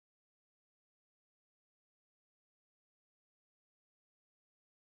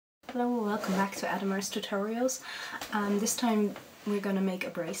Hello, welcome back to Aodhamair's tutorials. This time we're going to make a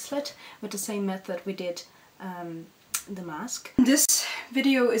bracelet with the same method we did the mask. This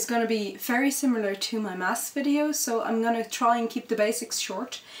video is going to be very similar to my mask video, so I'm going to try and keep the basics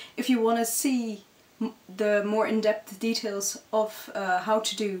short. If you want to see the more in-depth details of how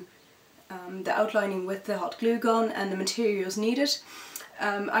to do the outlining with the hot glue gun and the materials needed,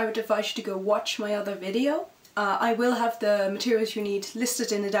 I would advise you to go watch my other video. I will have the materials you need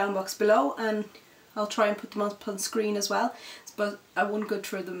listed in the down box below, and I'll try and put them up on screen as well, but I won't go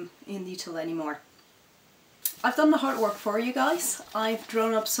through them in detail anymore. I've done the hard work for you guys. I've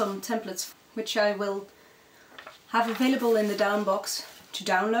drawn up some templates which I will have available in the down box to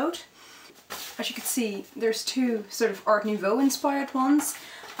download. As you can see, there's two sort of Art Nouveau inspired ones.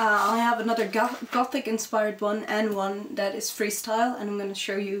 I have another Gothic inspired one and one that is freestyle, and I'm going to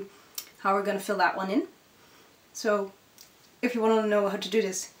show you how we're going to fill that one in. So if you want to know how to do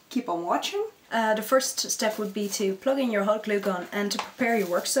this, keep on watching. The first step would be to plug in your hot glue gun and to prepare your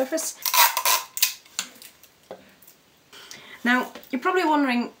work surface. Now, you're probably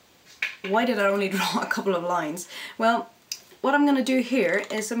wondering, why did I only draw a couple of lines? Well, what I'm going to do here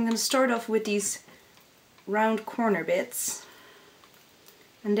is I'm going to start off with these round corner bits,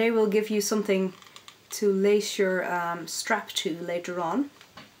 and they will give you something to lace your strap to later on.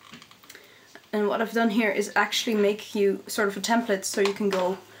 And what I've done here is actually make you sort of a template so you can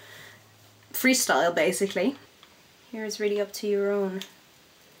go freestyle basically. Here is really up to your own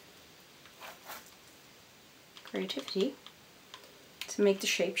creativity to make the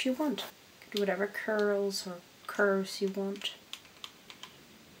shapes you want. You can do whatever curls or curves you want.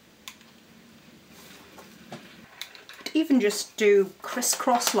 Even just do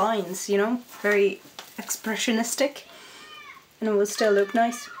crisscross lines, you know, very expressionistic, and it will still look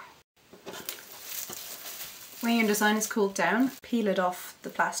nice. When your design is cooled down, peel it off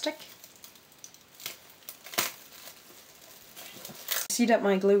the plastic. See that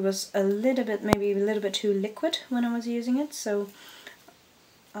my glue was a little bit, maybe a little bit too liquid when I was using it, so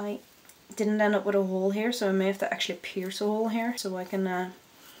I didn't end up with a hole here, so I may have to actually pierce a hole here so I can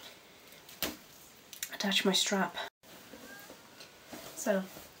attach my strap. So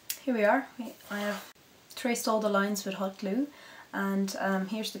here we are. I have traced all the lines with hot glue, and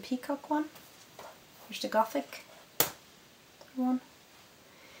here's the peacock one. Here's the Gothic one,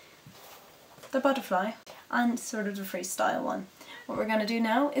 the butterfly, and sort of the freestyle one. What we're going to do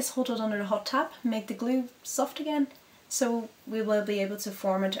now is hold it under the hot tap, make the glue soft again, so we will be able to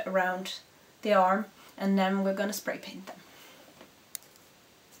form it around the arm, and then we're going to spray paint them.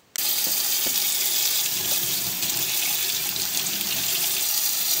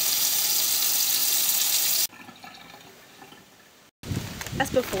 As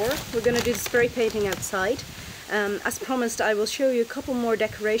before, we're going to do the spray painting outside. As promised, I will show you a couple more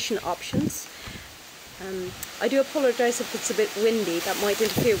decoration options. I do apologise if it's a bit windy, that might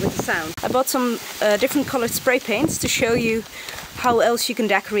interfere with the sound. I bought some different coloured spray paints to show you how else you can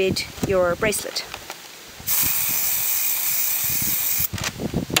decorate your bracelet.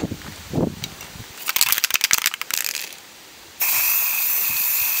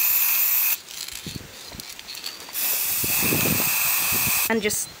 And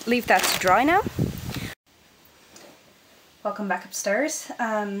just leave that to dry now. Welcome back upstairs.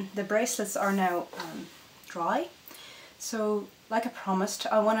 The bracelets are now dry. So, like I promised,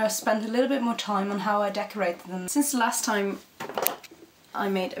 I want to spend a little bit more time on how I decorate them. Since the last time I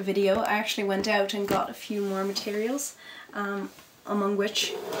made a video, I actually went out and got a few more materials, among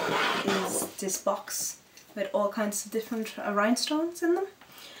which is this box with all kinds of different rhinestones in them.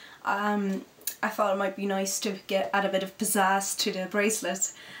 I thought it might be nice to add a bit of pizzazz to the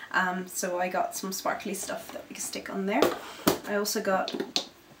bracelet, so I got some sparkly stuff that we can stick on there. I also got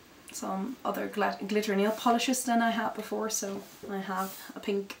some other glitter nail polishes than I had before, so I have a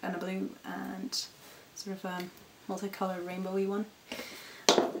pink and a blue and sort of a multicolored rainbowy one.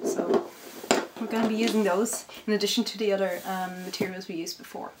 So we're going to be using those in addition to the other materials we used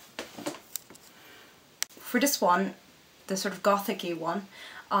before. For this one, the sort of gothic-y one,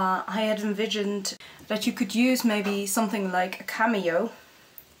 I had envisioned that you could use maybe something like a cameo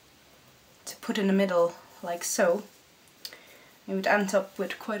to put in the middle, like so. It would end up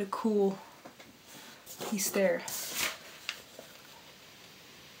with quite a cool piece there.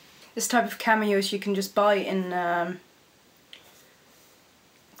 This type of cameos you can just buy in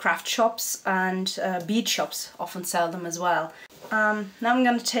craft shops, and bead shops often sell them as well. Now I'm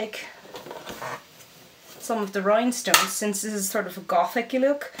going to take some of the rhinestones, since this is sort of a gothic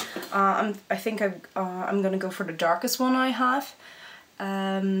look. I think I'm going to go for the darkest one I have,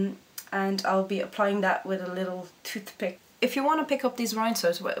 and I'll be applying that with a little toothpick if you want to pick up these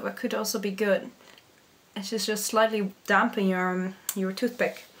rhinestones, what could also be good is just slightly dampen your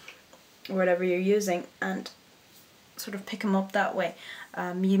toothpick or whatever you're using and sort of pick them up that way.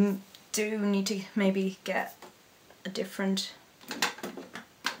 You do need to maybe get a different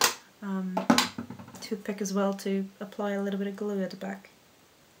toothpick as well to apply a little bit of glue at the back.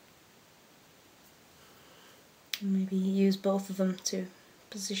 And maybe use both of them to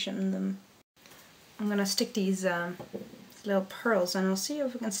position them. I'm gonna stick these little pearls and I'll see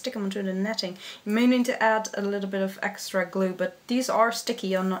if we can stick them onto the netting. You may need to add a little bit of extra glue, but these are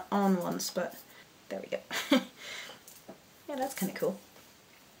sticky on ones, but there we go. Yeah, that's kind of cool.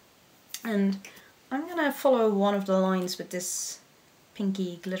 And I'm gonna follow one of the lines with this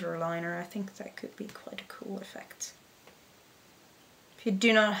pinky glitter liner. I think that could be quite a cool effect. If you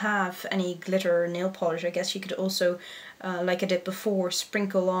do not have any glitter or nail polish, I guess you could also, like I did before,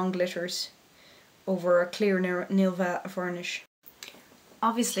 sprinkle on glitters over a clear nail varnish.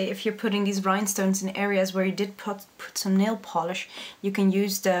 Obviously, if you're putting these rhinestones in areas where you did put some nail polish, you can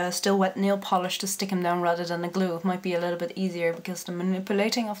use the still wet nail polish to stick them down rather than the glue. It might be a little bit easier because the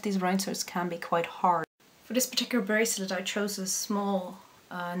manipulating of these rhinestones can be quite hard. For this particular bracelet I chose a small,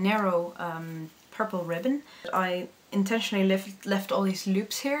 narrow purple ribbon. I intentionally left all these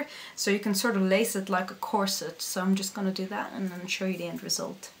loops here so you can sort of lace it like a corset. So I'm just going to do that and then show you the end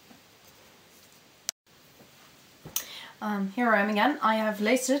result. Here I am again. I have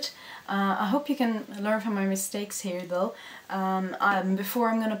laced it. I hope you can learn from my mistakes here though. Before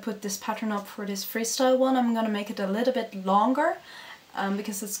I'm going to put this pattern up for this freestyle one, I'm going to make it a little bit longer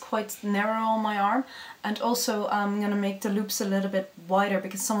because it's quite narrow on my arm, and also I'm going to make the loops a little bit wider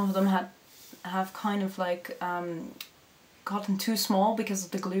because some of them have kind of like gotten too small because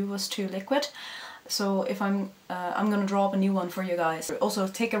the glue was too liquid. So if I'm gonna draw up a new one for you guys. Also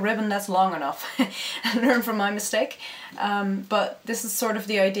take a ribbon that's long enough and learn from my mistake. But this is sort of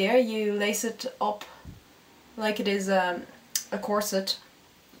the idea. You lace it up like it is a corset,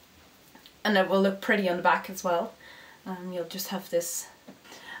 and it will look pretty on the back as well. You'll just have this,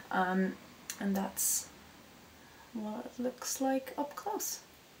 and that's what it looks like up close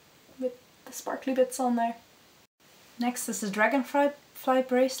with the sparkly bits on there. Next is the dragonfly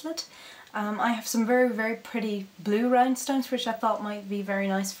bracelet. I have some very pretty blue rhinestones which I thought might be very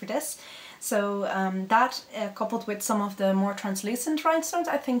nice for this. So that coupled with some of the more translucent rhinestones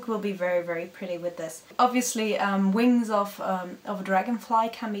I think will be very pretty with this. Obviously wings of a dragonfly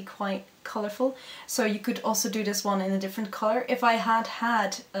can be quite colourful, so you could also do this one in a different colour. If I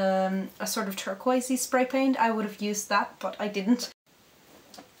had a sort of turquoisey spray paint I would have used that, but I didn't.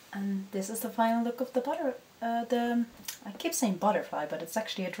 And this is the final look of the I keep saying butterfly, but it's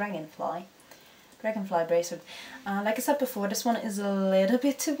actually a dragonfly bracelet. Like I said before, this one is a little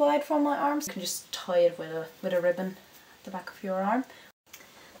bit too wide for my arms. You can just tie it with a ribbon at the back of your arm.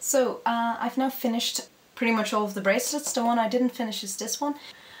 So I've now finished pretty much all of the bracelets. The one I didn't finish is this one.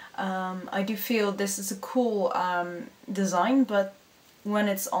 I do feel this is a cool design, but when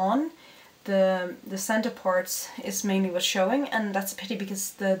it's on, the center parts is mainly what's showing, and that's a pity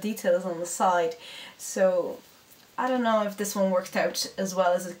because the detail is on the side. So I don't know if this one worked out as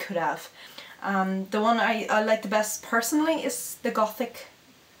well as it could have. The one I like the best personally is the Gothic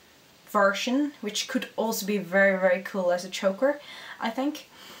version, which could also be very cool as a choker, I think.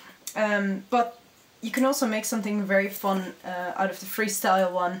 But you can also make something very fun out of the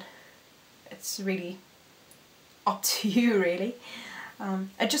freestyle one. It's really up to you, really.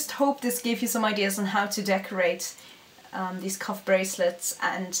 I just hope this gave you some ideas on how to decorate these cuff bracelets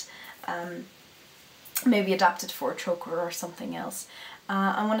and maybe adapt it for a choker or something else.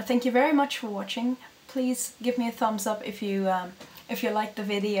 I want to thank you very much for watching. Please give me a thumbs up if you liked the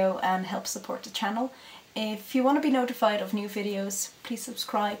video and help support the channel. If you want to be notified of new videos, please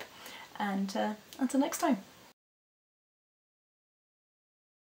subscribe, and until next time.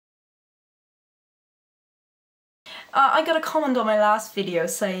 I got a comment on my last video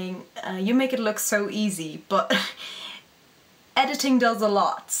saying, you make it look so easy, but editing does a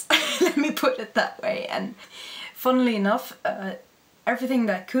lot. Let me put it that way. And funnily enough, everything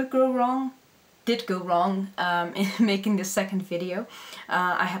that could go wrong did go wrong in making this second video.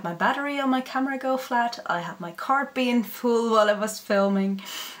 I had my battery on my camera go flat, I had my card being full while I was filming.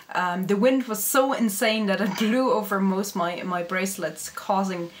 The wind was so insane that it blew over most my bracelets,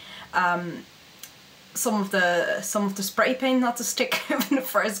 causing some of the spray paint not to stick in the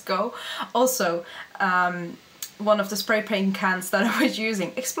first go. Also, one of the spray paint cans that I was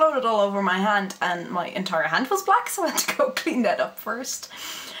using exploded all over my hand and my entire hand was black, so I had to go clean that up first.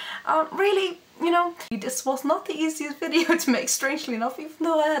 Really, you know, this was not the easiest video to make, strangely enough, even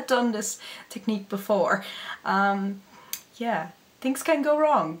though I had done this technique before. yeah, things can go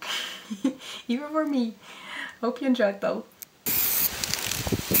wrong. Even for me. Hope you enjoyed though.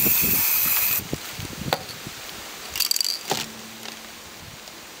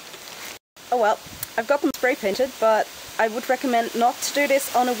 Oh well, I've got them spray painted, but I would recommend not to do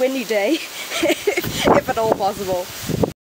this on a windy day, if at all possible.